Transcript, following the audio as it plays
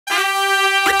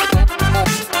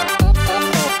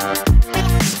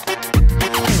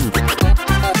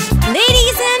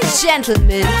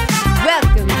gentlemen,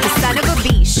 welcome to Son of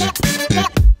Abish.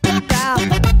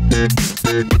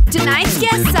 Tonight's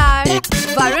guests are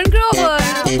Varun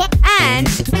and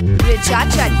Richa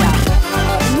Chadha.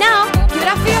 Now, give it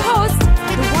up for your host,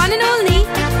 the one and only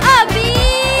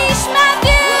Abish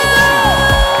Mathew.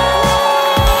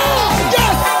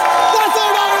 Yes! That's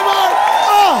it, everyone!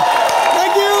 Oh,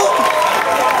 thank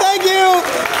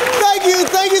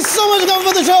you so much for coming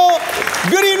for the show.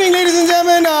 Good evening, ladies and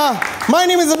gentlemen. My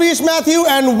name is Abish Mathew,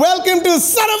 and welcome to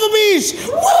Son of Abish.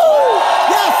 Woo!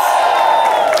 Yes!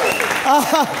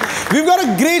 We've got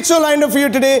a great show lined up for you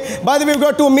today. By the way, we've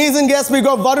got two amazing guests. We've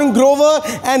got Varun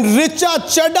and Richa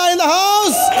Chadha in the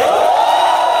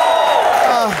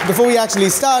house. Before we actually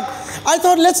start, I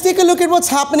thought let's take a look at what's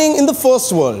happening in the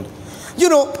first world. You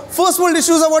know, first world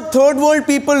issues are what third world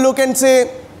people look and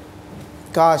say,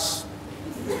 gosh.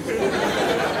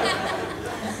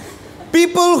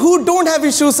 People who don't have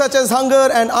issues such as hunger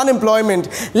and unemployment,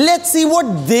 let's see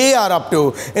what they are up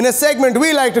to in a segment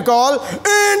we like to call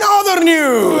In Other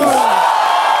News.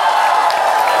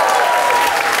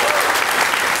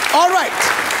 All right.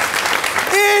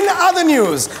 In other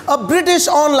news, a British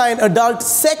online adult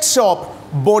sex shop,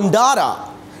 Bondara,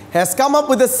 has come up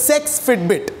with a sex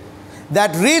Fitbit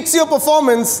that rates your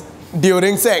performance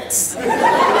during sex.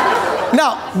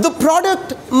 Now, the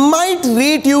product might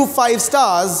rate you 5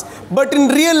 stars, but in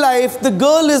real life, the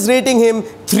girl is rating him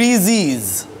 3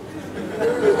 Zs.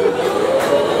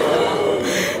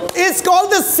 It's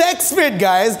called the Sex Fit,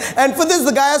 guys. And for this,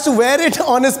 the guy has to wear it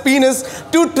on his penis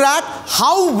to track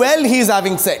how well he's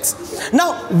having sex.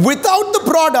 Now, without the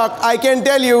product, I can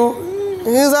tell you,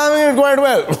 he's having it quite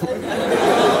well.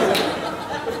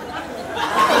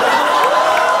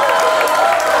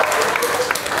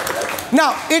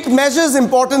 Now, it measures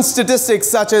important statistics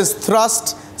such as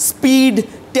thrust, speed,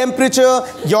 temperature,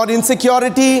 your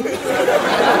insecurity.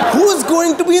 Who's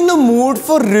going to be in the mood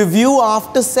for review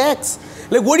after sex?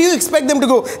 Like, what do you expect them to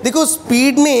go? They go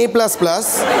speed mein A++,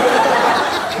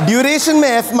 duration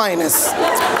mein F-.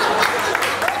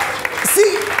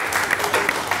 See,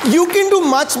 you can do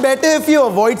much better if you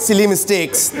avoid silly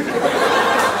mistakes.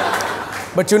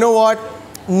 But you know what?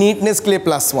 Neatness ke liye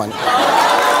 +1.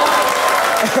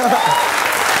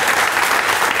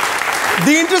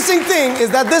 The interesting thing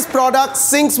is that this product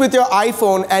syncs with your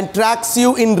iPhone and tracks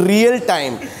you in real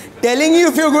time, telling you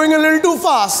if you're going a little too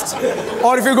fast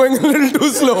or if you're going a little too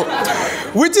slow,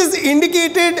 which is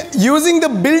indicated using the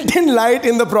built-in light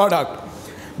in the product.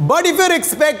 But if you're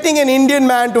expecting an Indian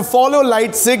man to follow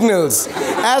light signals,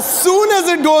 as soon as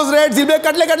it goes red, he'll be like,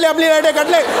 katle, apni light hai,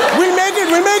 katle. We'll make it.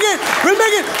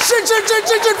 Shit,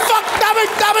 fuck, damn it.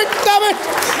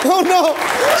 Oh no,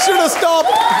 should have stopped.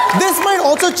 This might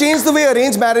also change the way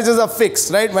arranged marriages are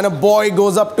fixed, right? When a boy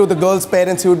goes up to the girl's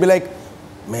parents, he would be like,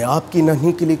 मैं आपकी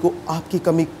नन्ही किली को आपकी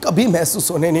कमी कभी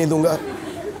महसूस होने नहीं दूंगा.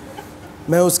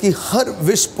 मैं उसकी हर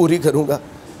विश पूरी करूंगा.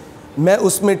 मैं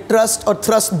उसमें ट्रस्ट और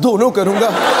थ्रस्ट दोनों करूंगा.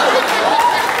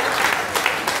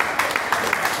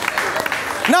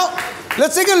 Now,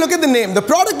 let's take a look at the name. The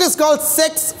product is called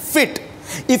Sex Fit.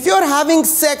 If you're having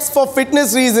sex for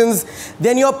fitness reasons,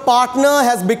 then your partner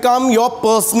has become your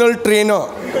personal trainer.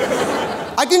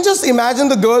 I can just imagine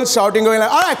the girl shouting, going like,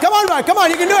 all right, come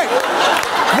on, you can do it.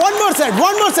 One more set.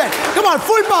 Come on,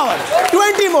 full power.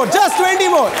 20 more, just 20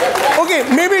 more. Okay,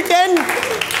 maybe 10.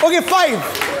 Okay, 5.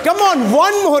 Come on,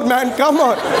 one more, man, come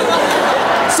on.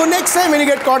 So next time when you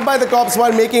get caught by the cops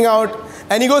while making out,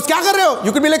 and he goes, kya kar rahe ho?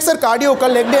 You could be like, sir, cardio, kal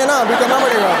leg day hai na, abhi karna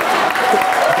padega.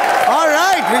 All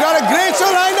right, we got a great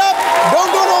show lined up.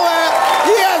 Don't go nowhere.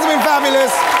 He has been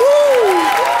fabulous.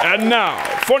 Woo! And now,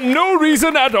 for no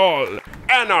reason at all,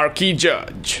 Anarchy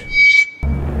Judge.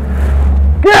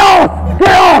 Chaos!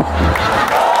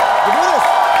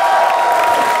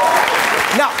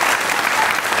 Now,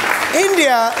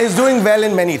 India is doing well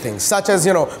in many things, such as,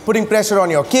 putting pressure on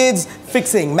your kids,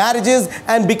 fixing marriages,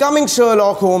 and becoming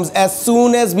Sherlock Holmes as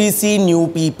soon as we see new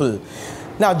people.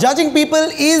 Now, judging people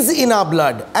is in our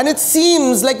blood, and it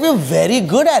seems like we're very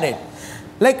good at it.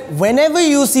 Like, whenever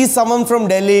you see someone from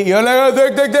Delhi, you're like,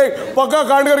 dekh, pakka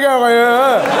kaand kar gaya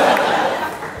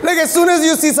hoga. Like, as soon as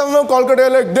you see someone from Kolkata, you're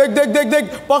like,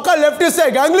 dekh, pakka leftist hai,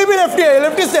 gangli bhi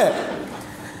leftist hai.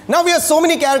 Now, we have so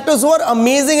many characters who are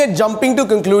amazing at jumping to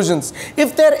conclusions.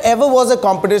 If there ever was a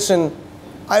competition,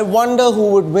 I wonder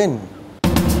who would win.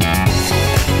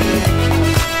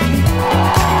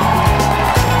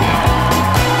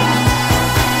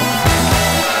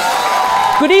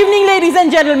 Good evening, ladies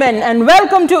and gentlemen, and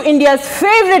welcome to India's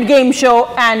favorite game show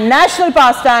and national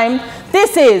pastime.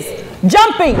 This is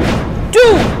Jumping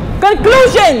to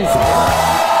Conclusions.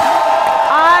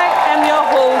 I am your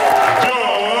host,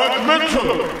 Judge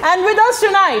Mitchell. And with us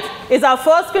tonight is our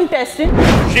first contestant.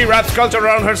 She wraps culture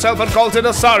around herself and calls it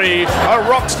a sari. A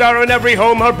rock star in every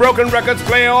home, her broken records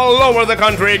play all over the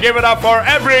country. Give it up for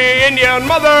every Indian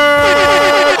mother!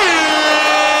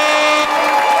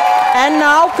 And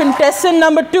now contestant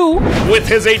number 2. With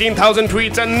his 18,000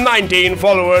 tweets and 19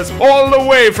 followers, all the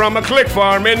way from a click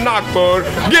farm in Nagpur.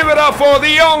 Give it up for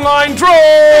the online troll!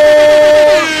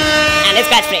 And his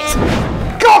catchphrase.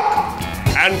 Cock!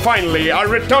 And finally, our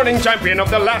returning champion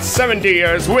of the last 70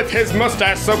 years with his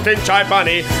mustache soaked in chai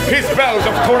pani, his belt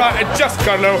of thoda adjust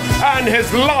kar lo, and his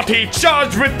lathi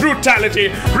charged with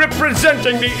brutality,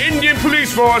 representing the Indian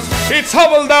police force, it's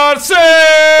Havaldar Singh!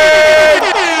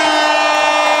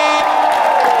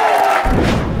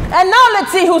 And now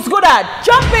let's see who's good at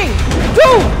jumping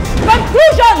to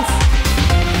conclusions.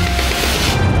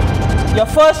 Your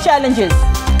first challenge is: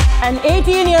 an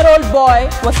 18-year-old boy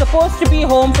was supposed to be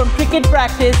home from cricket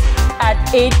practice at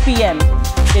 8 p.m.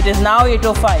 It is now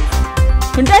 8:05.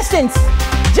 Contestants,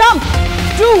 jump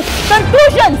to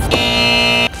conclusions.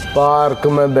 Park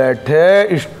में बैठे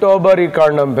strawberry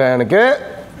condemn पहन के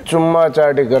चुम्मा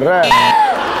चाटी कर रहा है।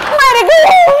 मर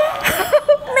गया,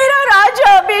 मेरा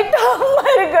राजा बेटा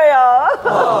मर गया।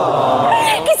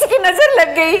 किसी की नजर लग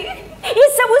गई। ये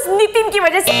सब उस नितिन की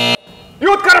वजह से।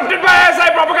 Youth corrupted by SI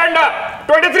propaganda.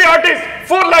 23 artists,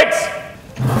 4 likes.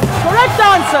 Correct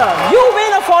answer. You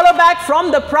win a follow back from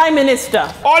the Prime Minister.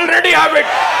 Already have it.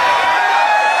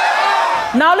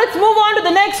 Now let's move on to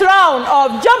the next round of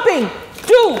jumping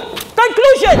to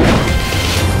conclusion.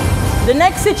 The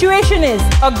next situation is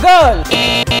a girl.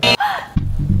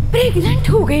 Pregnant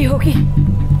हो गई होगी।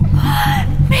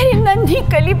 मेरी नन्ही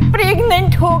कली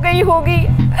pregnant हो गई होगी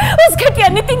उस घटिया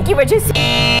नितिन की वजह से।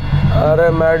 अरे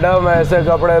मैडम, ऐसे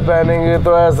कपड़े पहनेंगे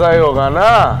तो ऐसा ही होगा ना।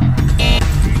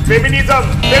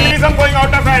 Feminism going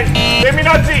out of hand.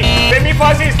 Feminazi,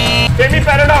 femi-fascist,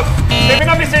 femi-paradox,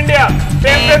 femina Miss India,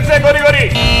 fem se gori gori.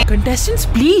 Contestants,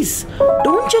 please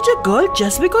don't judge a girl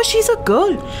just because she's a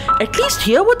girl. At least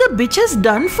hear what the bitch has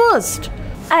done first.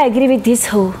 I agree with this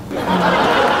hoe.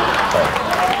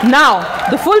 Now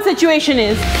the full situation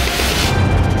is: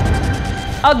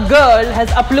 a girl has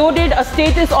uploaded a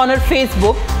status on her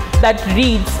Facebook that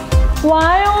reads,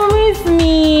 "Why always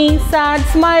me? Sad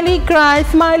smiley, cry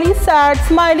smiley, sad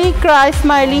smiley, cry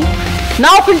smiley."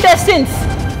 Now contestants,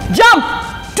 jump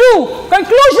to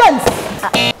conclusions.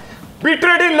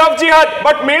 Betrayed in love jihad,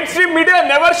 but mainstream media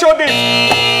never show this.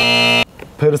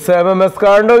 फिर से MMS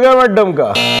कांड हो गया madam का।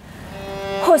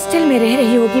 Hostel में रह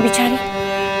रही होगी बेचारी,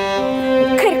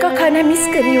 घर का खाना मिस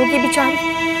कर रही होगी बेचारी।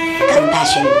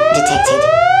 Compassion detected.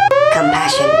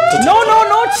 Compassion detected. No,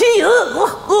 chi.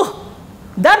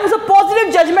 That was a positive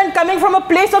judgment coming from a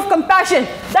place of compassion.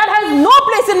 That has no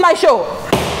place in my show.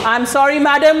 I'm sorry,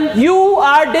 madam. You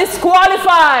are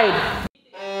disqualified.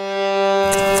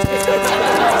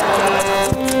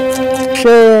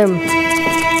 Shame.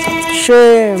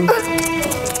 Shame.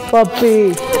 Puppy.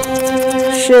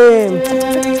 Shame.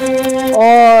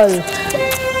 All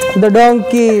the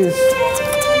donkeys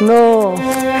know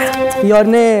your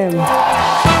name.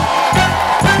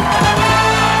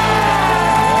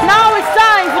 Now it's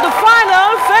time for the final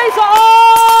face-off.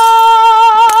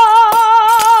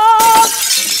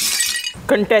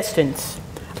 Contestants,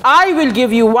 I will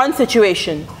give you one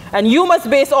situation and you must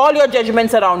base all your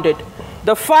judgments around it.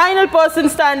 The final person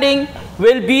standing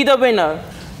will be the winner.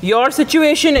 Your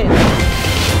situation is: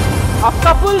 a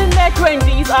couple in their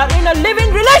 20s are in a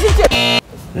live-in relationship.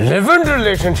 Live-in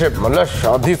relationship मतलब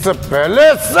शादी से पहले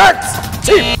sex.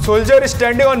 Soldier is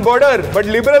standing on border, but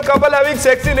liberal couple having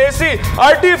sex in AC.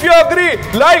 RT if you agree,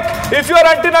 like if you are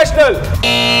anti-national.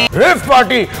 Rave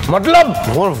party मतलब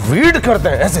वो weed करते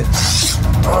हैं ऐसे.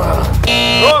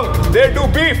 Wrong, they do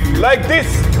beef like this.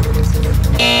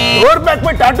 Lower back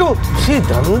में tattoo, she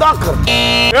धंधा करते.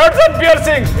 Ears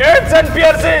and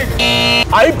piercing.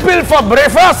 I pill for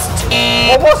breakfast.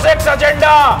 Homosex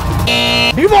agenda.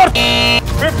 Divorce.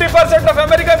 50% of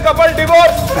American couple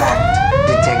divorce. Fact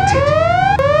detected.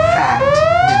 Fact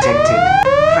detected.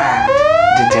 Fact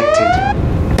detected.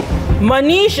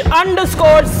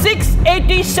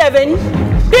 Manish_687.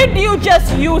 Did you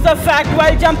just use a fact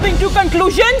while jumping to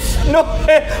conclusions? No,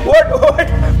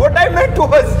 what I meant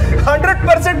was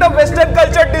 100% of Western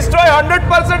culture destroy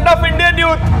 100% of Indian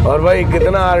youth. और भाई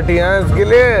कितना RT है इसके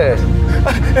लिए?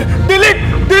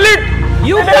 Delete.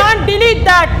 You can't delete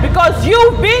that because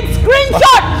you've been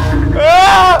screenshot.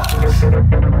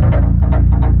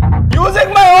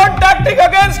 Using my own tactic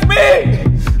against me.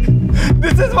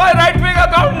 This is why right-wing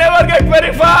account never get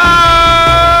verified.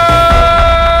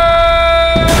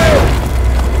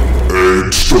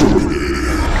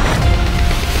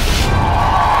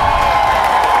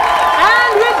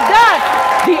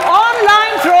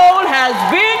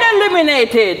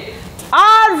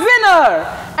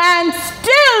 and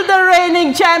still the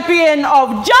reigning champion of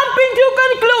jumping to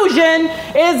conclusion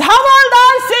is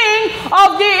Havaldar Singh of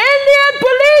the Indian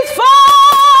Police Force.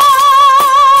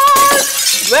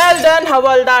 Well done,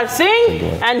 Havaldar Singh,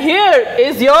 and here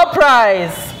is your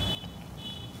prize.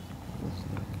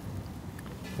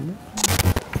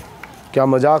 क्या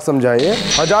मजाक समझाइए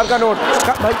 1000 का note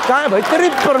भाई कहाँ है भाई तेरी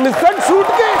permission shoot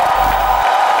के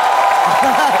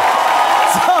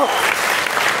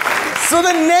So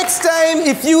the next time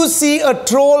if you see a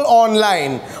troll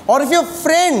online or if your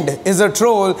friend is a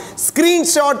troll,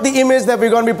 screenshot the image that we're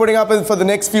going to be putting up for the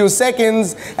next few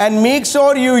seconds and make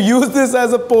sure you use this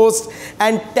as a post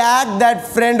and tag that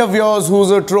friend of yours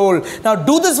who's a troll. Now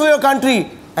do this for your country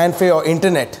and for your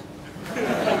internet.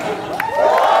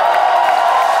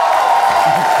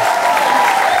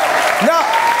 Now,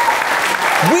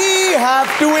 we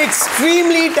have two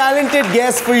extremely talented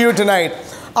guests for you tonight.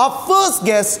 Our first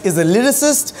guest is a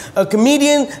lyricist, a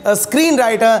comedian, a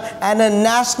screenwriter, and a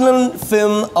National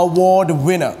Film Award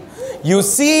winner. You've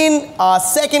seen our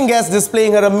second guest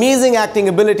displaying her amazing acting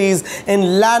abilities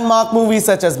in landmark movies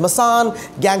such as Masan,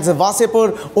 Gangs of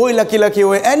Wasepur, Oi Lucky Lucky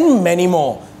Oi, and many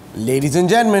more. Ladies and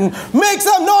gentlemen, make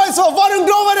some noise for Varun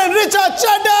Grover and Richa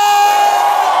Chadha!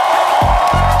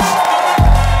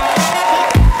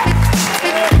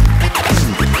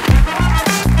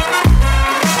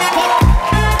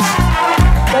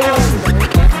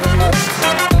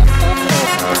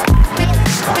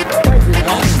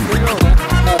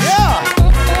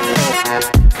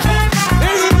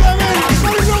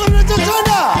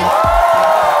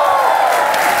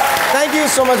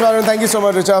 So much, Varun. Thank you so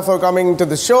much, Richa, for coming to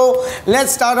the show.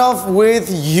 Let's start off with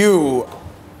you.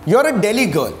 You're a Delhi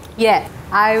girl. Yeah,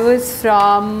 I was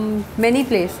from many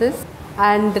places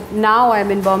and now I'm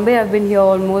in Bombay. I've been here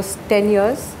almost 10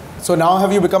 years. So now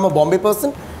have you become a Bombay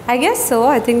person? I guess so.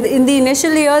 I think in the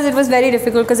initial years it was very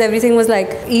difficult because everything was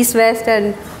like east-west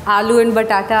and aloo and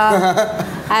batata.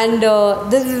 And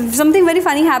something very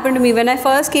funny happened to me. When I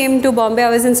first came to Bombay, I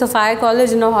was in Sophia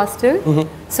College in a hostel.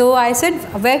 So I said,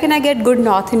 where can I get good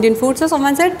North Indian food? So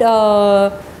someone said,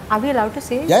 are we allowed to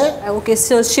say? Yeah. Okay,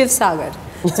 so Shiv Sagar.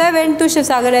 So I went to Shiv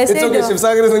Sagar. I said, it's okay, Shiv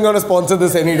Sagar isn't going to sponsor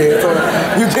this any day. So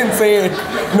you can say it.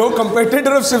 No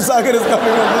competitor of Shiv Sagar is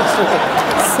coming on this show.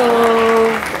 So,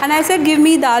 and I said, give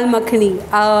me dal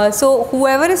makhani. So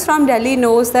whoever is from Delhi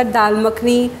knows that dal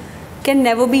makhani can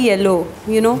never be yellow,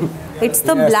 you know. It's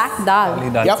the black dal.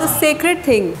 It's a sacred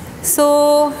thing.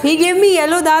 So he gave me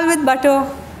yellow dal with butter.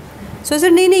 So I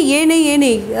said, nahi, ye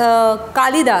nahi,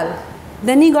 kali dal.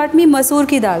 Then he got me masoor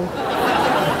ki dal.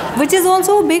 Which is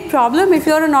also a big problem if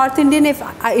you're a North Indian,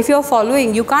 if you're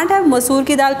following. You can't have masoor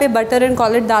ki dal pe butter and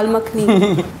call it dal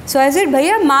makhani. So I said,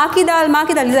 bhaiya, maa ki dal, maa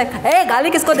ki dal. He's like, hey,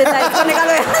 gali kisko deta hai? Isko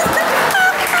nikalo.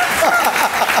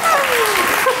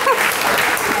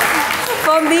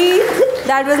 For me,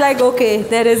 that was like, okay,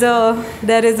 there is a,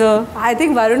 I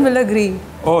think Varun will agree.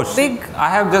 Oh, I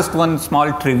have just one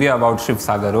small trivia about Shiv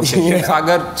Sagar. Okay, Shiv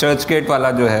Sagar Church Gate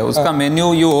wala jo hai, uska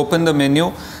menu, you open the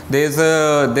menu, there's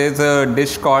a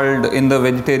dish called in the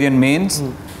vegetarian mains.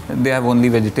 They have only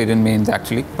vegetarian mains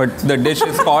actually, but the dish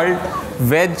is called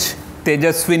Veg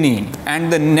Tejaswini,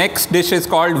 and the next dish is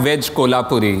called Veg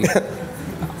Kolhapuri.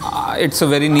 It's a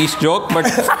very niche joke, but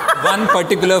one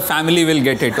particular family will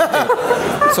get it. Okay.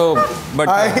 So, but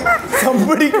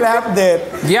somebody clapped there.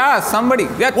 Yeah, somebody.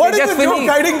 Yeah, what is the joke?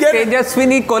 I didn't get it.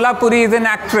 Tejaswini Kolhapuri is an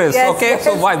actress. Yes, okay, yes,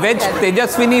 so why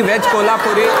Tejaswini Veg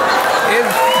Kolhapuri is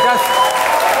just.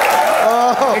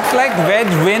 It's like Veg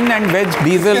Win and Veg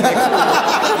Diesel.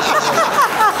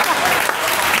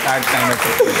 That kind of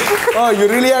thing. Oh, you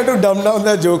really had to dumb down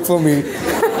that joke for me.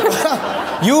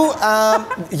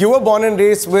 You were born and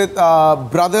raised with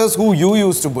brothers who you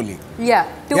used to bully. Yeah,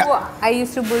 I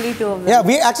used to bully two of them. Yeah,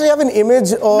 we actually have an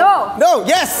image of... No,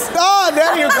 yes! Oh,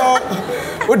 there you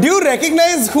go. Do you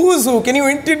recognize who's who? Can you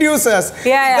introduce us?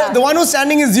 Yeah. The one who's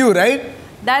standing is you, right?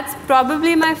 That's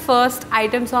probably my first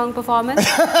item song performance.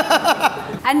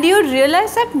 And do you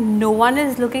realize that no one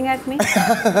is looking at me?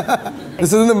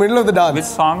 This is in the middle of the dance. Which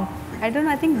song? I don't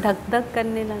know, I think Dhak Dhak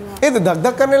Karne Laga. Hey, the Dhak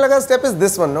Dhak Karne Laga step is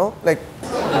this one, no? Like...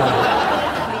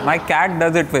 My cat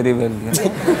does it very well. You know?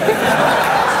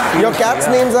 Your cat's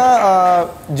names are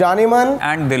Janiman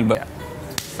and Dilbar.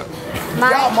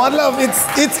 Yeah, Madlav,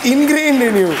 it's ingrained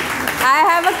in you. I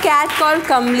have a cat called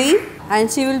Kamli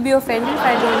and she will be offended if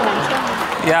I don't mention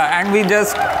her. Yeah, and we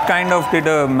just kind of did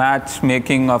a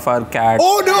matchmaking of our cat.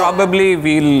 Oh no! Probably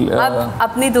we'll... अब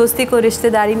अपनी दोस्ती को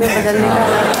रिश्तेदारी में बदलने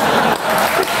का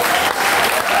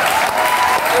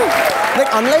Like,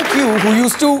 unlike you, who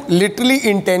used to literally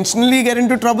intentionally get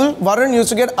into trouble, Varun used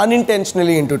to get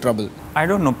unintentionally into trouble. I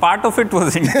don't know. Part of it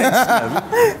was intentional,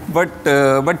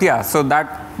 but yeah. So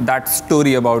that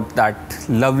story about that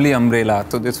lovely umbrella.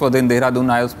 So this was in Dehradun.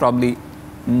 I was probably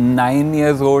 9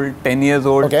 years old, 10 years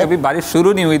old. Okay. अभी बारिश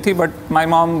शुरू नहीं हुई थी, but my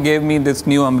mom gave me this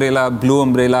new umbrella, blue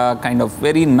umbrella, kind of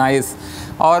very nice.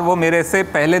 और वो मेरे से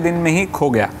पहले दिन में ही खो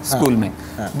गया स्कूल में.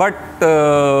 बट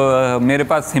मेरे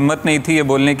पास हिम्मत नहीं थी ये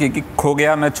बोलने की कि खो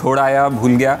गया, मैं छोड़ आया,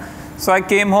 भूल गया. So I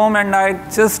came home and I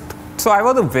just, so I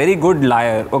was a very good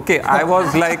liar. Okay, I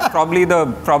was like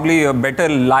probably a better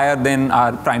liar than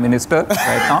our Prime Minister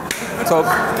right now. So,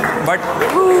 but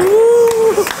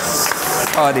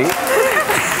sorry.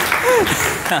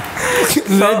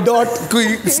 Red dot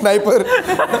कोई sniper.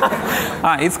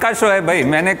 हाँ, इसका show है भाई,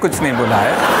 मैंने कुछ नहीं बोला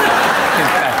है.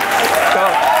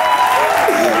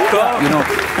 तो you know,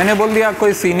 मैंने बोल दिया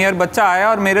कोई सीनियर बच्चा आया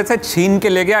और मेरे से छीन के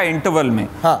ले गया इंटरवल में.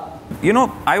 हाँ. You know,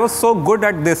 I was so good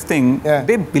at this thing. Yeah.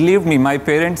 They believed me. My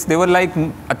parents, they were like,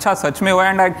 अच्छा सच में हुआ,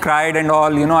 and I cried and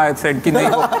all. You know, I said कि नहीं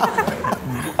वो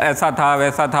ऐसा था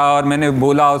वैसा था और मैंने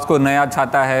बोला उसको नया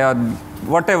छाता है और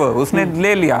whatever. उसने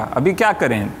ले लिया. अभी क्या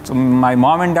करें? So my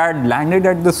mom and dad landed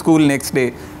at the school next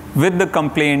day with the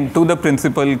complaint to the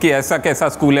principal कि ऐसा कैसा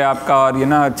स्कूल है आपका और ये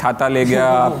ना छाता ले गया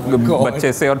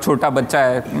बच्चे से और छोटा बच्चा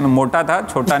है, मोटा था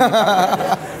छोटा नहीं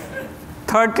था.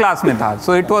 3rd क्लास में था.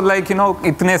 So it was like you know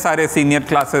इतने सारे सीनियर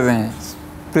क्लासेस हैं.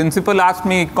 प्रिंसिपल आस्क्ड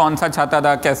मी कौन सा छाता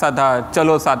था, कैसा था,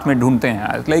 चलो साथ में ढूंढते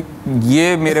हैं. लाइक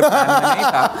ये मेरे प्लान में नहीं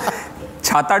था.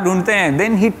 छाता ढूंढते हैं.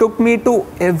 Then he took me to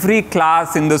every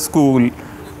class in the school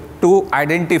to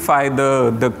identify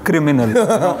the criminal.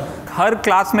 Her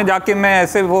class में जाके मैं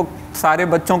ऐसे वो सारे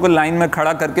बच्चों को लाइन में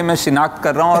खड़ा करके मैं शिनाख्त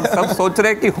कर रहा हूँ और सब सोच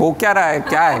रहे कि हो क्या रहा है,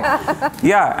 क्या है.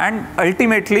 या and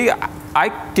ultimately I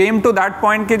came to that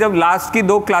point कि जब लास्ट की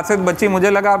 2 क्लासेस बची, मुझे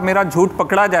लगा अब मेरा झूठ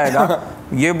पकड़ा जाएगा.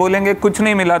 ये बोलेंगे कुछ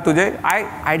नहीं मिला तुझे. आई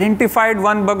आइडेंटिफाइड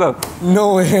वन बगर. No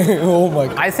way. Oh my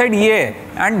God. I said ये,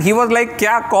 एंड ही वाज लाइक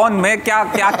क्या, कौन, मैं क्या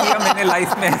किया मैंने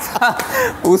लाइफ में ऐसा.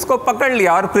 उसको पकड़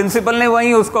लिया और प्रिंसिपल ने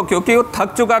वहीं उसको, क्योंकि वो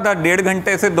थक चुका था 1.5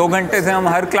 घंटे से 2 घंटे से हम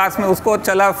हर क्लास में, उसको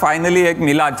चला फाइनली एक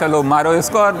मिला, चलो मारो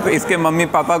इसको और इसके मम्मी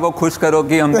पापा को खुश करो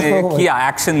कि हमने किया,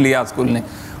 एक्शन लिया स्कूल ने.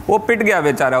 वो पिट गया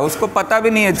बेचारा. उसको पता भी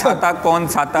नहीं है छाता कौन,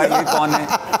 छाता ये कौन है.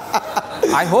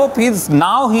 I hope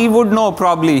now he would know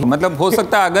probably. मतलब हो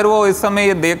सकता है अगर वो इस समय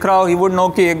ये देख रहा हो, he would know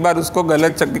कि एक बार उसको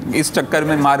गलत इस चक्कर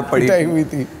में मार पड़ी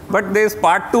थी. But there is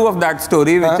part 2 of that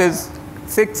story which is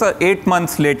 6 or 8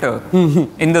 months later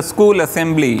in the school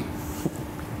assembly.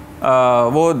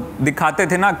 वो दिखाते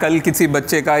थे ना कल किसी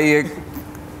बच्चे का ये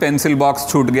पेंसिल बॉक्स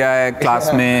छूट गया है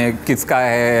क्लास में, किसका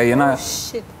है ये ना.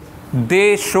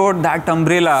 They showed that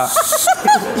umbrella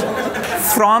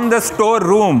from the store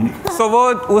room. So वो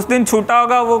उस दिन छूटा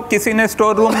होगा, वो किसी ने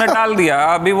स्टोर रूम में डाल दिया.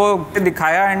 अभी वो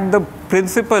दिखाया and the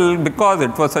principal, because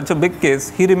it was such a big case,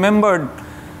 he remembered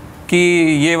कि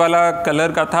ये वाला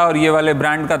कलर का था और ये वाले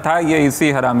ब्रांड का था, ये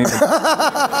इसी हरामी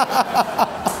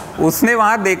उसने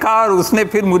वहाँ देखा और उसने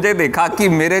फिर मुझे देखा कि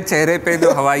मेरे चेहरे पे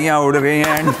जो हवाइयाँ उड़ रही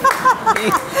हैं. And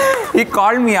he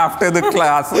called me after the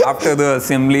class, after the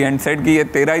assembly and said कि ये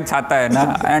तेरा ही छाता है ना.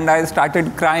 And I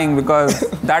started crying because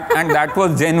that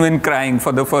was genuine crying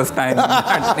for the first time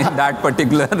in that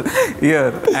particular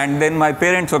year. And then my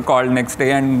parents were called next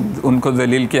day and उनको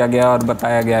जलील किया गया और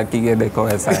बताया गया कि ये देखो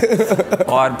ऐसा है.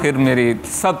 और फिर मेरी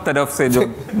सब तरफ से जो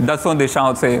 10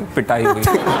 दिशाओं से पिटाई हुई.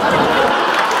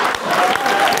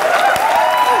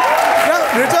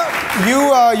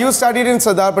 You studied in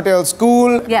Sardar Patel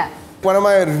School. Yeah. One of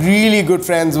my really good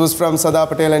friends was from Sardar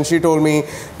Patel and she told me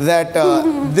that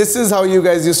this is how you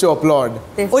guys used to applaud.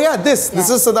 Oh yeah, this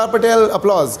is Sardar Patel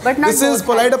applause. But not this is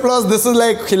polite applause, this is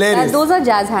like hilarious. Those are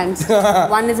jazz hands.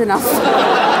 One is enough.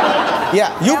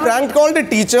 Yeah, you prank called a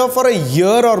teacher for a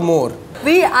year or more.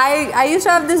 I used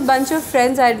to have this bunch of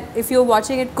friends. If you're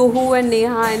watching it, Kuhu and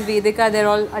Neha and Vedika, they're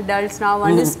all adults now.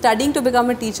 One is studying to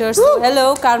become a teacher. So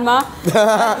hello, Karma.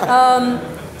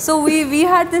 So we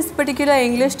had this particular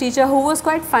English teacher who was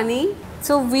quite funny.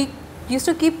 So we used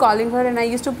to keep calling her and I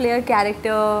used to play her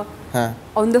character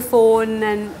on the phone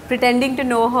and pretending to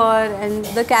know her. And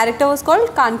the character was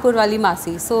called Kanpur Wali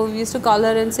Masi. So we used to call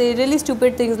her and say really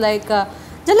stupid things like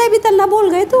Jalebi talna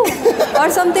bol gaye tu or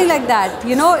something like that.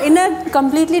 You know, in a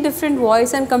completely different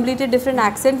voice and completely different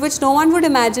accent, which no one would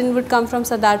imagine would come from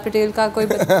Sardar Patel ka koi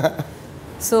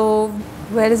So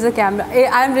where is the camera?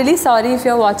 I'm really sorry if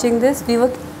you're watching this. We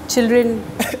were children.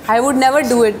 I would never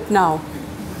do it now,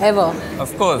 ever.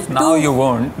 Of course, now you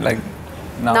won't. Like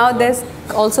now there's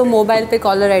also mobile pay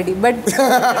caller ID, but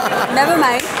never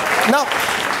mind.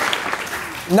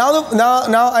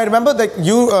 Now I remember that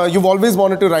you've always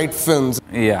wanted to write films.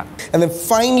 Yeah. And then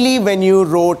finally, when you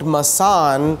wrote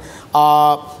Masan,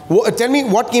 tell me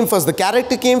what came first. The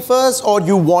character came first, or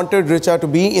you wanted Richa to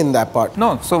be in that part?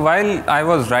 No. So while I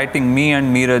was writing, me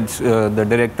and Meeraj, the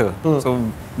director,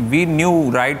 so we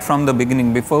knew right from the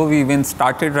beginning, before we even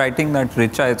started writing, that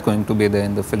Richa is going to be there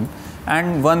in the film.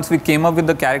 And once we came up with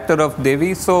the character of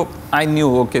Devi, so I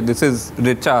knew, okay, this is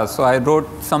Richa. So I wrote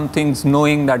some things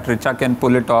knowing that Richa can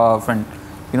pull it off, and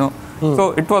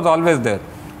so it was always there.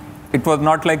 It was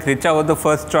not like Richa was the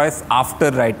first choice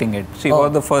after writing it. She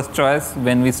was the first choice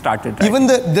when we started writing. Even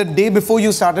the day before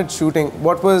you started shooting,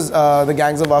 what was the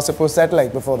Gangs of Wasseypur set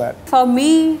like before that? For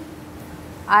me,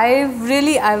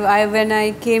 when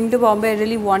I came to Bombay, I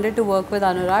really wanted to work with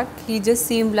Anurag. He just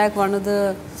seemed like one of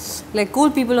the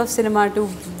cool people of cinema to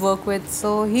work with.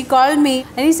 So he called me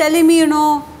and he's telling me,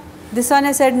 this one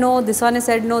I said no, this one I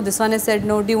said no, this one I said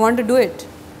no. Do you want to do it?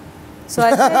 So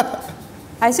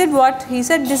I said, what? He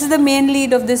said, this is the main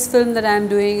lead of this film that I'm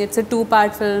doing. It's a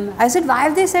 2-part film. I said, why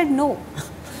have they said no?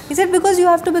 He said, because you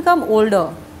have to become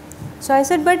older. So I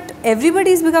said, but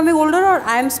everybody is becoming older, or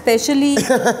I am specially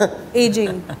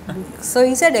aging? So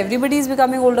he said, everybody is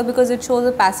becoming older because it shows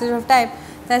a passage of time.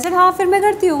 So I said, हाँ, फिर मैं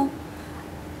करती हूँ.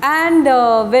 And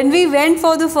when we went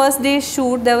for the first day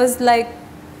shoot, there was I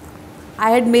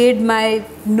had made my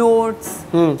notes,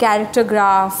 character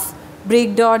graph,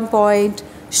 breakdown point,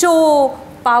 show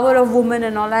power of woman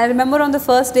and all. I remember on the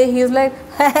first day, he was like,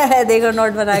 देखो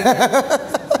note बना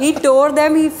के. He tore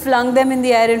them, he flung them in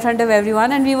the air in front of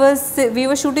everyone, and we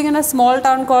were shooting in a small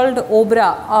town called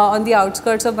Obra on the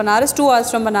outskirts of Banaras, 2 hours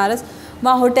from Banaras.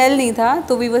 वहाँ hotel नहीं था,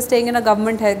 so we were staying in a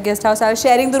government guest house. I was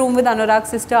sharing the room with Anurag's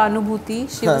sister Anubhuti.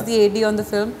 She was the AD on the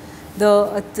film,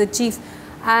 the chief.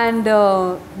 And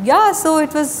so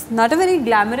it was not a very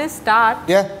glamorous start.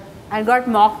 Yeah. I got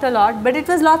mocked a lot, but it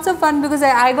was lots of fun because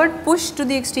I got pushed to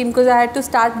the extreme, because I had to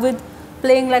start with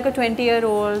playing like a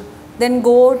 20-year-old, then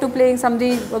go to playing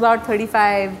somebody about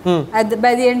 35. By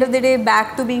the end of the day,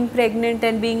 back to being pregnant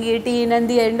and being 18, and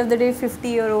the end of the day,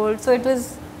 50-year-old. So it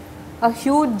was a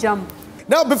huge jump.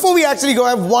 Now, before we actually go, I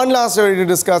have one last story to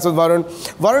discuss with Varun.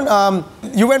 Varun,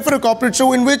 you went for a corporate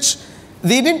show in which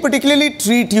they didn't particularly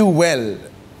treat you well.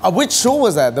 Which show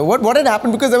was that? What had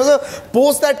happened? Because there was a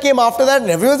post that came after that, and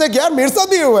everyone was like, "Yeah, mere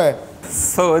saath bhi hua hai."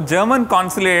 So German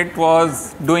consulate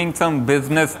was doing some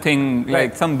business thing,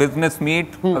 like some business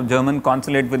meet of German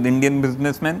consulate with Indian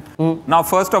businessmen. Now,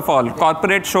 first of all,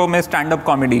 corporate show mein stand-up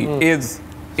comedy is,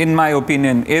 in my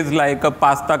opinion, is like a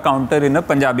pasta counter in a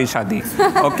Punjabi shadi.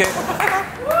 Okay?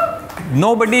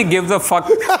 Nobody gives a fuck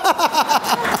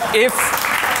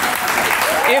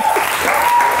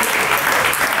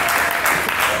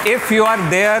if you are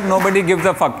there, nobody gives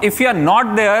a fuck. If you are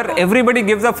not there, everybody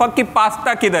gives a fuck ki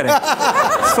pasta kidhar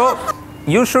hai. So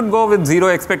you should go with zero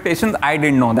expectations. I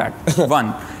didn't know that.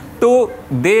 1. 2,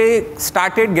 they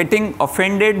started getting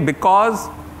offended because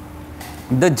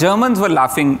the Germans were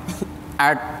laughing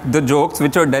at the jokes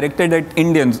which were directed at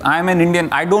Indians. I am an Indian.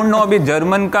 I don't know abhi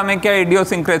German ka main kya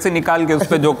idiosyncrasy nikal ke us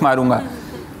pe joke marunga.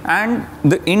 And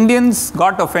the Indians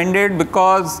got offended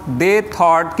because they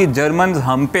thought कि Germans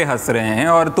हम पे हंस रहे हैं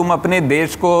और तुम अपने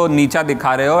देश को नीचा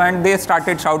दिखा रहे हो, and they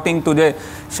started shouting तुझे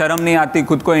शर्म नहीं आती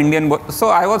खुद को Indian. So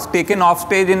I was taken off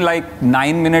stage in like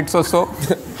 9 minutes or so.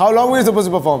 How long were you supposed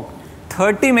to perform?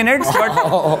 30 minutes,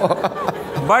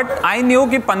 but I knew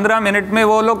कि 15 मिनट में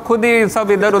वो लोग खुद ही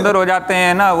सब इधर उधर हो जाते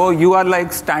हैं ना. वो you are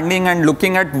like standing and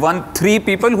looking at 3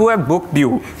 people who have booked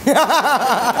you.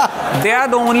 They are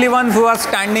the only ones who are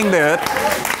standing there.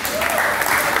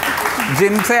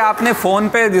 जिनसे आपने फोन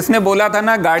पे जिसने बोला था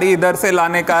ना गाड़ी इधर से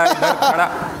लाने का, इधर खड़ा.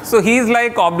 So he is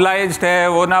like obliged है,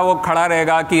 वो ना वो खड़ा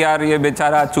रहेगा कि यार ये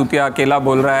बेचारा चूतिया अकेला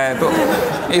बोल रहा है,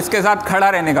 तो इसके साथ खड़ा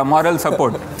रहने का moral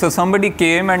support. So somebody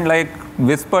came and like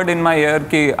whispered in my ear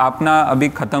कि आप ना अभी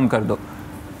ख़त्म कर दो.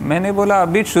 मैंने बोला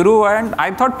अभी शुरू हुआ, and I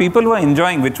thought people were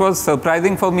enjoying, which was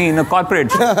surprising for me in a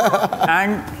corporate show.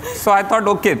 And so I thought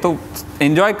okay, तो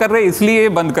enjoy कर रहे इसलिए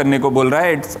बंद करने को बोल रहा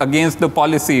है, it's against the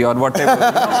policy or whatever.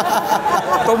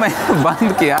 तो मैं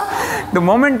बंद किया. The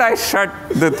moment I shut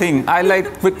the thing, I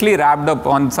like quickly wrapped up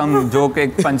on some joke,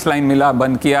 एक punchline मिला,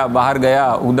 बंद किया, बाहर गया,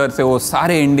 उधर से वो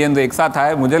सारे Indians एक साथ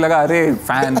आए, मुझे लगा अरे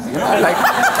fans, you know, like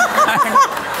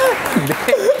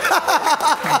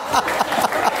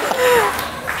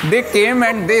they came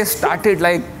and they started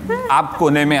like आप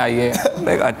कोने में आइए।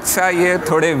 अच्छा ये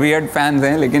थोड़े वियर्ड फैंस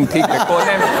हैं लेकिन ठीक है।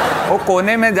 कोने में, वो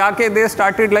कोने में जाके दे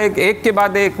स्टार्टेड लाइक एक के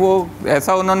बाद एक, वो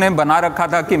ऐसा उन्होंने बना रखा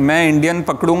था कि मैं इंडियन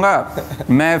पकड़ूंगा,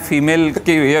 मैं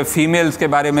फीमेल्स के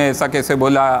बारे में ऐसा कैसे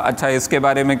बोला, अच्छा इसके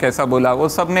बारे में कैसा बोला, वो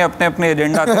सब ने अपने अपने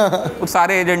एजेंडा थे, वो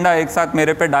सारे एजेंडा एक साथ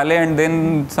मेरे पे डाले and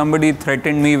then somebody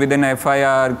threatened me with an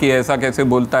FIR कि ऐसा कैसे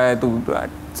बोलता है तू,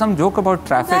 some joke about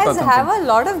traffic or something. You guys have a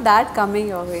lot of that coming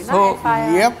your way, So, na?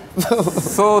 FIR. Yep.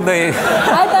 So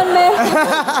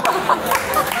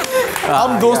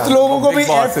हम दोस्त लोगों को भी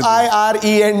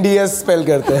FIRENDS स्पेल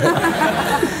करते हैं।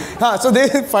 हाँ, so they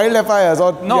filed FIRs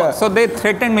or no, so they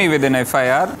threatened me with an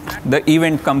FIR. The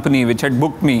event company which had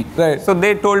booked me. Right. So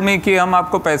they told me कि हम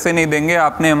आपको पैसे नहीं देंगे,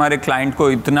 आपने हमारे क्लाइंट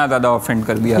को इतना ज़्यादा ऑफेंड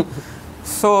कर दिया।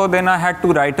 So then I had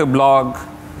to write a blog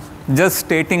just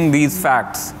stating these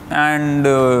facts, and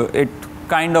it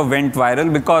kind of went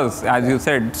viral because, as you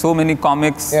said, so many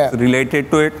comics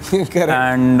related to it. Correct.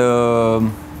 And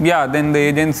yeah, then the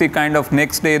agency kind of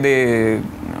next day they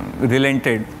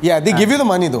relented. Yeah, they give you the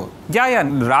money though. Yeah.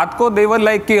 रात को they were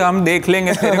like कि हम देख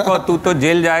लेंगे तेरे को, तू तो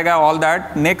जेल जाएगा, all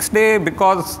that. Next day,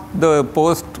 because the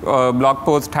blog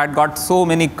post had got so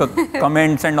many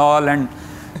comments and all, and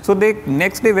so they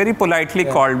next day very politely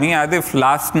called me as if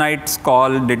last night's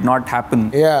call did not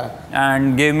happen. Yeah.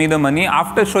 And gave me the money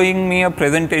after showing me a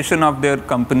presentation of their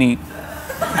company.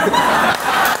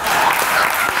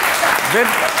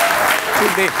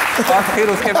 और फिर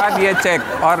उसके बाद ये check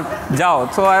और जाओ.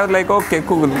 So I was like, okay,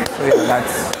 cool. So yeah,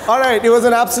 that's. All right, it was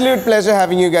an absolute pleasure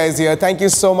having you guys here. Thank you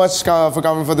so much for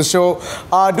coming for the show.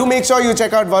 Do make sure you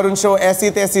check out Varun's show,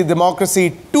 Aisi Tesi Democracy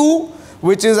 2.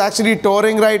 Which is actually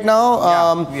touring right now.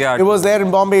 It was there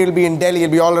in Bombay, it'll be in Delhi,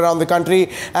 it'll be all around the country.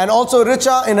 And also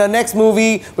Richa in her next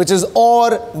movie, which is Aur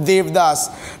Devdas.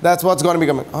 That's what's going to be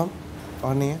coming. Aur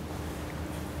nahi hai?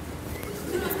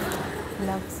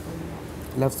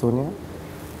 Love Sonia.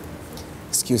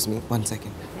 Excuse me, 1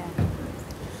 second. Yeah.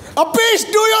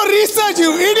 Abish, do your research,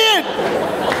 you idiot!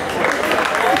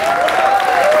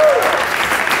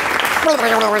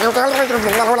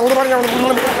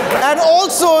 And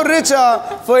also Richa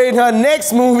for in her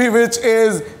next movie, which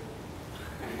is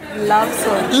Love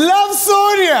Sonia. Love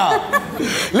Sonia.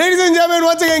 Ladies and gentlemen,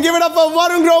 once again, give it up for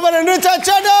Varun Grover and Richa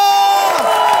Chadha.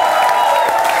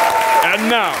 And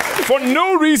now, for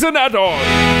no reason at all,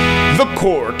 the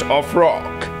Court of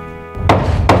Rock.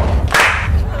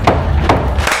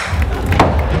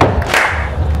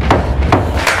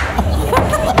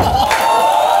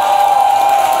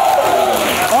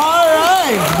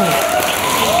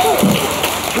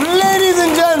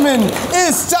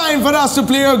 It's time for us to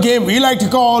play a game we like to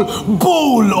call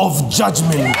Bowl of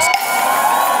Judgment.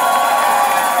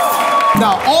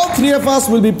 Now, all three of us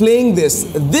will be playing this.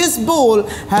 This bowl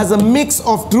has a mix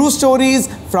of true stories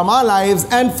from our lives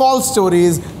and false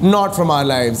stories not from our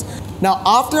lives. Now,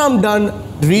 after I'm done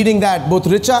reading that, both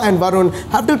Richa and Varun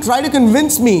have to try to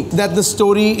convince me that the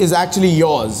story is actually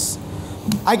yours.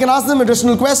 I can ask them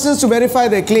additional questions to verify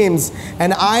their claims,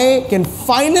 and I can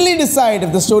finally decide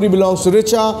if the story belongs to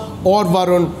Richa or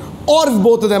Varun, or if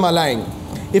both of them are lying.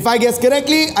 If I guess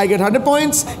correctly, I get 100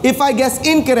 points. If I guess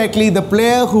incorrectly, the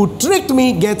player who tricked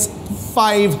me gets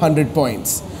 500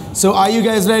 points. So are you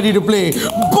guys ready to play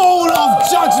Bowl of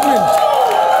Judgment?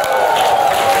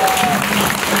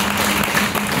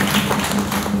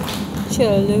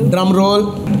 Chalo. Drum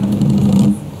roll.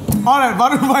 All right,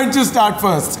 Varun, why don't you start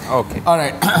first? Okay. All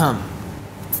right.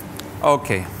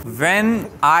 Okay. When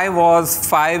I was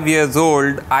 5 years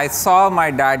old, I saw my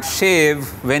dad shave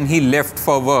when he left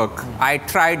for work. I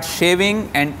tried shaving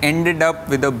and ended up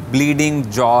with a bleeding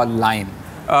jaw line.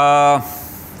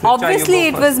 Obviously,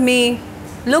 it was me.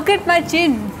 Look at my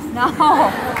chin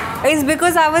now. It's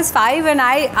because I was 5 and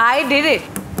I did it.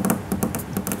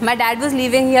 My dad was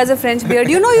leaving. He has a French beard.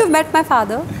 You know, you've met my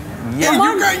father. Yeah.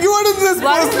 You are this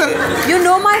person. You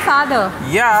know my father.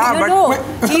 Yeah, you know,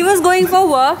 he was going for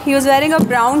work. He was wearing a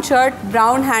brown shirt,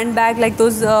 brown handbag, like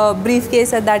those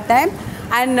briefcase at that time,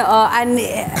 and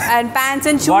pants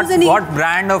and shoes. What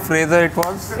brand of razor it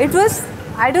was? It was,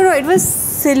 I don't know. It was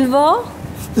silver,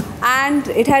 and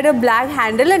it had a black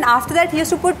handle. And after that, he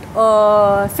used to put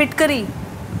fitkari.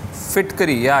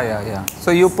 Fitkari, yeah.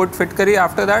 So you put fitkari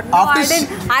after that? No, I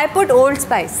didn't. I put Old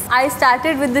Spice. I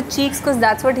started with the cheeks because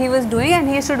that's what he was doing, and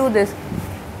he used to do this.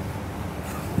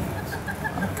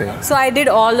 Okay. So I did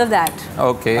all of that.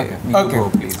 Okay. You go,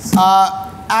 please.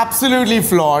 Absolutely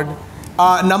flawed.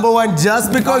 Number one,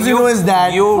 just because you know his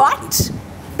dad. What?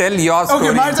 Tell your story.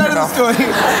 Okay, my side of the story.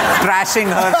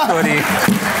 Trashing her story.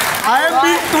 I am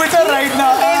being Twitter right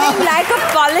now. Behaving like a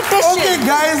politician. Okay,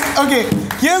 guys. Okay.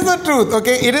 Here's the truth,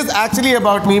 okay? It is actually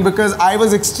about me because I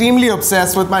was extremely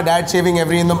obsessed with my dad shaving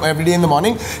every day in the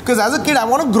morning. Because as a kid, I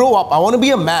want to grow up. I want to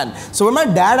be a man. So when my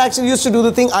dad actually used to do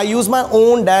the thing, I used my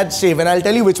own dad's shave, and I'll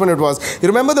tell you which one it was. You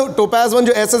remember the topaz one,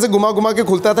 जो ऐसे से घुमा के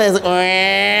खुलता था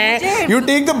ऐसे? You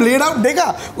take the blade out,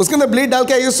 देखा? उसके अंदर blade डाल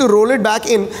के I used to roll it back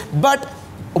in, but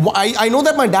I know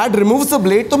that my dad removes the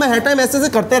blade, तो मैं हर टाइम ऐसे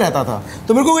करते रहता था,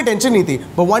 तो मेरे को कोई टेंशन नहीं थी.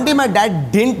 But one day my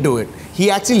dad didn't do it. He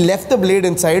actually left the blade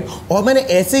inside, और मैंने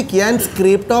ऐसे किया and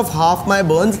scraped off half my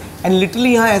burns, and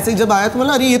literally यहाँ ऐसे जब आया तो मैं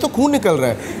अरे ये तो खून निकल रहा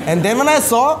है. And then when I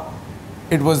saw,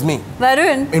 it was me.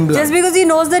 Varun, just because he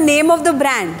knows the name of the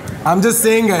brand. I'm just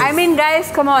saying, guys. I mean,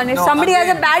 guys, come on. If somebody has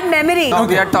a bad memory. No,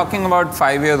 we are talking about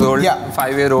 5 years old, Yeah.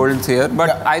 5-year-olds here, but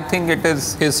I think it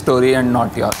is his story and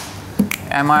not yours.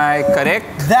 Am I correct?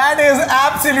 That is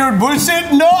absolute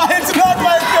bullshit. No, it's not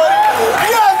my story.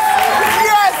 Yes!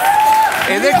 Yes!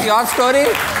 Is it your story?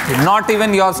 Not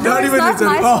even your story. Not even not his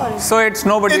my story. story. So it's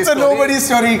nobody's It's a story. nobody's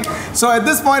story. So at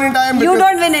this point in time, You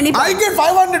don't win any I points. get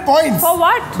 500 points. For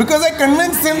what? Because I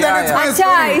convinced him that it's my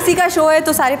अच्छा, story. इसी का show है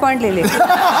तो सारे point ले ले.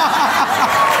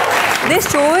 This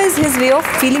show is his way of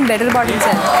feeling better about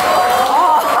himself.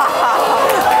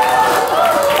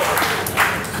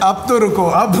 अब तो रुको,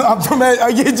 अब तो मैं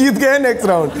ये जीत गया next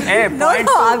round. Hey, No, point.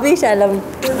 no, Abish, I love him.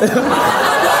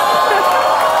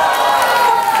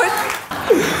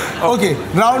 Okay,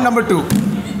 round number 2.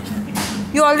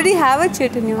 You already have a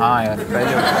chit in your hand. हाँ यार,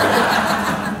 पहले.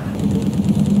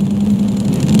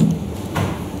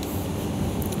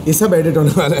 ये सब एडिट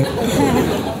होने वाला है.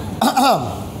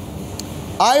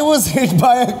 I was hit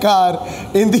by a car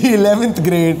in the 11th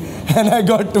grade and I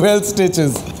got 12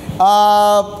 stitches.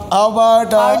 How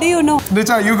about... How do you know?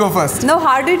 Richa, you go first. No,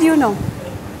 how did you know?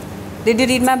 Did you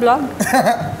read my blog?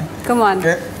 Come on.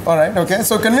 Okay, alright, okay.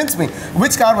 So convince me.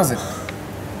 Which car was it?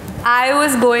 I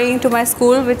was going to my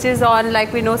school, which is on,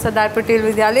 like we know, Sardar Patel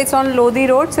Vidyalaya. It's on Lodi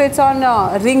Road, so it's on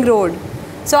Ring Road.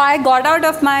 So I got out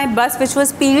of my bus, which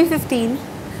was PV15,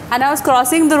 and I was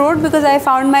crossing the road because I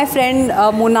found my friend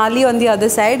Monali on the other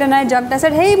side, and I jumped. I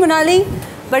said, "Hey, Monali,"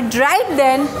 but right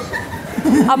then,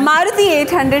 a Maruti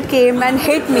 800 came and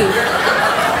hit me,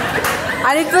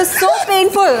 and it was so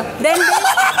painful.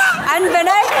 And when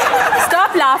I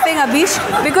stop laughing, Abish,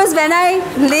 because when I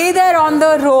lay there on the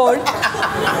road,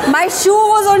 my shoe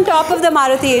was on top of the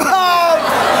Maruti 800.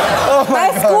 Oh My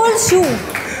school shoe.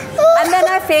 And then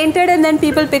I fainted, and then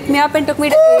people picked me up and took me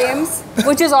to Ames,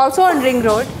 which is also on Ring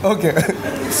Road. Okay.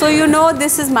 So you know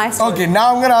this is my story. Okay, now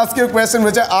I'm going to ask you a question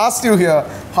which I asked you here.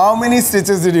 How many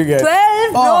stitches did you get?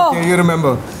 12, Oh, no. okay, you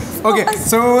remember. Okay,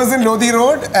 so it was in Lodi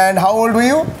Road, and how old were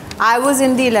you? I was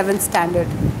in the 11th standard.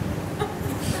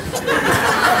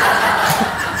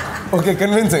 Okay,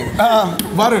 convincing.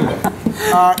 Varun,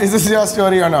 is this your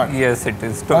story or not? Yes, it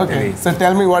is totally. Okay, so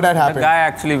tell me what had The happened. guy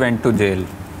actually went to jail.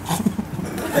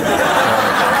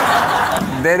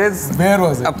 There is Where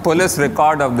was it? a police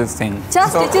record of this thing.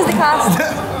 Just stitches dikha.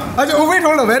 Achha, oh wait,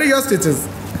 hold on. Where are your stitches?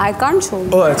 I can't show you.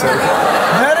 Oh, achha.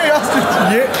 Where are your stitches?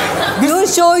 You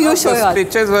show The yours.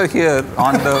 stitches were here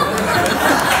on the.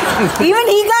 Even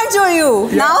he can't show you.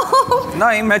 Now.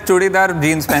 नहीं मैं churidar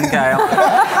jeans पहन के आया हूँ.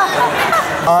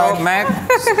 So मैं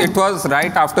it was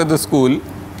right after the school,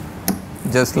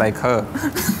 just like her.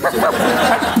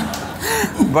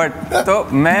 But तो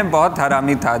मैं बहुत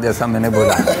हरामी था जैसा मैंने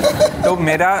बोला. तो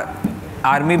मेरा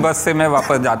आर्मी बस से मैं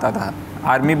वापस जाता था.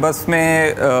 आर्मी बस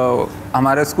में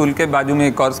हमारे स्कूल के बाजू में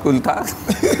एक और स्कूल था.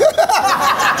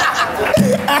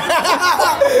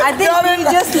 I think we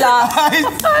just laughed.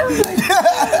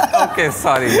 Okay,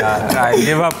 sorry, I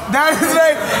give up. That is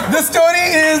right. The story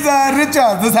is Richa.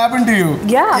 This happened to you.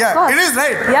 Yeah, of course. It is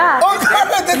right. Yeah. Oh,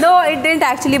 God. No, it didn't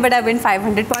actually, but I win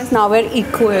 500 points. Now we're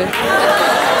equal. Didn't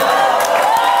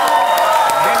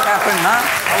happen, ना?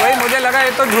 वही मुझे लगा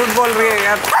ये तो झूठ बोल रही है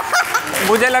यार.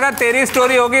 मुझे लगा तेरी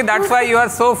स्टोरी होगी. That's why you are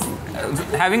so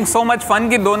having so much fun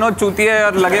कि दोनों चूतिए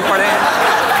और लगे पड़े हैं.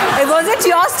 Was it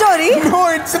your story? No,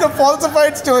 it's a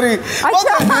falsified story. What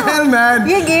the hell, man?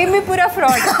 ये game में पूरा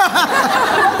fraud.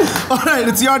 Alright,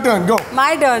 it's your turn. Go.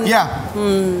 My turn. Yeah.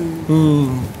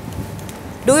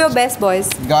 Do your best, boys.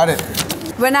 Got it.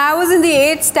 When I was in the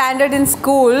 8th standard in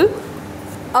school,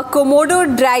 a Komodo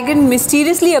dragon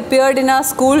mysteriously appeared in our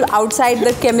school outside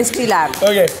the chemistry lab.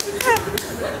 Okay.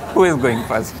 Who is going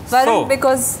first? Varun,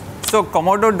 because... So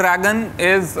Komodo dragon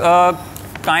is a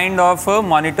kind of a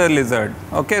monitor lizard.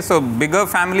 Okay, so bigger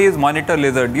family is monitor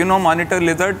lizard. You know monitor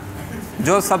lizard?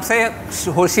 जो सबसे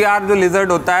होशियार जो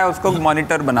lizard होता है उसको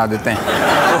monitor बना देते हैं.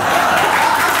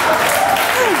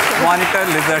 monitor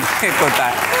lizard एक होता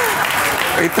है.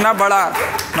 इतना बड़ा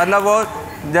मतलब वो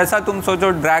जैसा तुम सोचो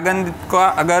ड्रैगन का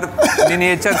अगर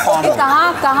मिनिएचर फॉर्म हो,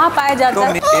 कहाँ पाया जाता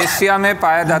है? तो एशिया में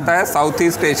पाया जाता है, south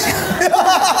east Asia.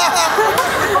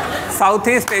 South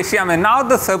east Asia में। Now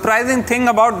the surprising thing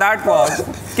about that was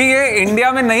कि ये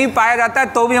इंडिया में नहीं पाया जाता है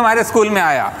तो भी हमारे स्कूल में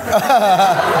आया।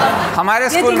 हमारे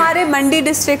स्कूल तुम्हारे मंडी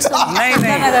डिस्ट्रिक्ट नहीं,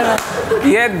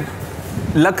 ये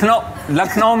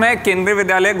लखनऊ में केंद्रीय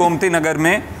विद्यालय गोमती नगर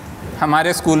में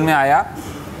हमारे स्कूल में आया।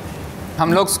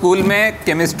 हम लोग स्कूल में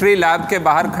केमिस्ट्री लैब के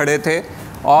बाहर खड़े थे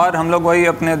और हम लोग वही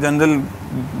अपने जनरल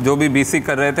जो भी बीसी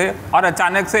कर रहे थे और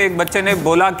अचानक से एक बच्चे ने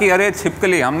बोला कि अरे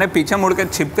छिपकली। हमने पीछे मुड़ के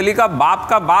छिपकली का बाप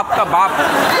का बाप का बाप।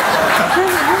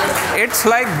 It's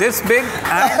like this big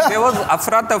and there was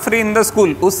अफरा तफरी इन द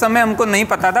स्कूल। उस समय हमको नहीं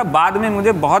पता था, बाद में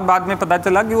मुझे बहुत बाद में पता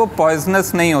चला कि वो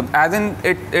पॉइजनस नहीं होता, as in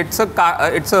it's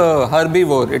a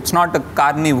herbivore, it's not a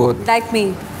carnivore like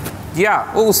me. या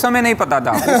वो उस समय नहीं पता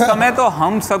था। उस समय तो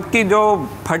हम सबकी जो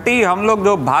फटी, हम लोग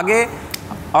जो भागे,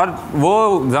 और वो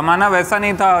ज़माना वैसा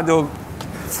नहीं था जो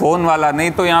फ़ोन वाला,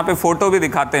 नहीं तो यहाँ पे फ़ोटो भी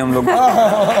दिखाते हैं हम लोग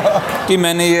कि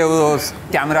मैंने ये वो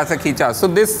कैमरा से खींचा। So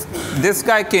this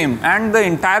guy came and the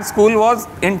entire school was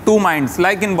in two minds,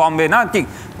 like in Bombay ना, कि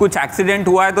कुछ एक्सीडेंट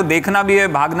हुआ है तो देखना भी है,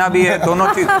 भागना भी है, दोनों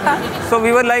चीज़। सो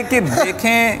वी वर लाइक कि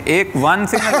देखें, एक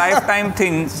once in a life time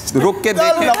thing, रुक के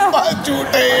देखें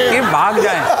कि भाग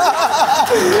जाएं।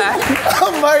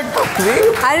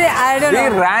 We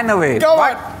ran away.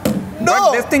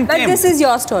 But this thing came. But this is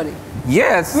your story.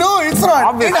 Yes. No, it's not.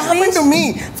 Obviously. It happened to me.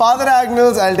 Father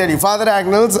Agnells, I'll tell you. Father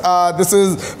Agnells, this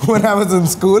is when I was in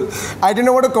school. I didn't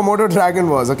know what a Komodo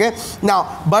dragon was, okay? Now,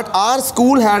 but our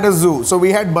school had a zoo. So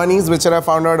we had bunnies, which I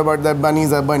found out about that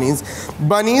bunnies are bunnies.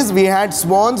 Bunnies, we had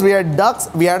swans, we had ducks,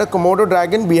 we had a Komodo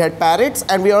dragon, we had parrots,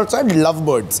 and we also had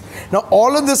lovebirds. Now,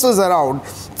 all of this was around.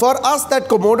 For us, that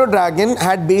Komodo dragon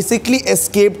had basically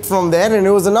escaped from there,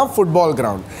 and it was in a football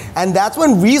ground. And that's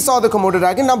when we saw the Komodo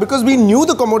dragon. Now, because we knew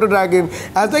the Komodo dragon,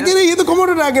 I was like, "Hey, ये तो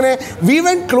Komodo dragon है." We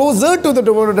went closer to the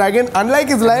Komodo dragon, unlike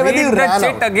his life, and he ran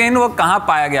out. Again, वो कहाँ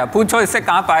पाया गया? पूछो इससे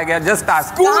कहाँ पाया गया? Just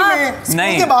ask. स्कूल में,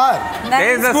 स्कूल के बाहर,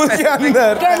 स्कूल के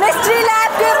अंदर, केमिस्ट्री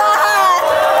लैब के बाहर।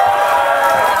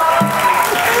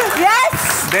 Yes.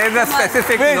 There's a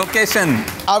specific location.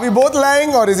 Are we both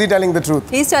lying, or is he telling the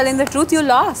truth? He's telling the truth. You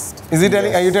lost. Is he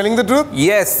telling? Are you telling the truth?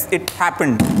 Yes, it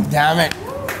happened. Damn it.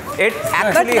 It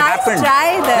actually happened. But nice try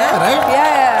there. Yeah, right?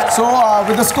 Yeah. So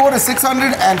with the score is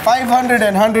 600 and 500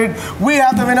 and 100, we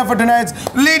have the winner for tonight's.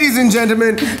 Ladies and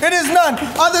gentlemen, it is none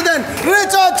other than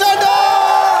Richa Chadha!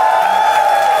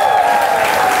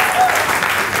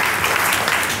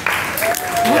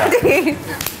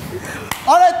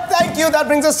 All right, thank you. That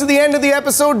brings us to the end of the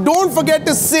episode. Don't forget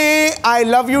to say I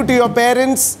love you to your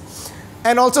parents.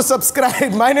 And also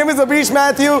subscribe. My name is Abish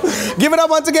Mathew. Give it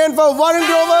up once again for Varun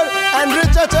and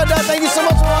Richa Chadha. Thank you so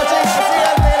much for watching. See you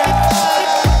later.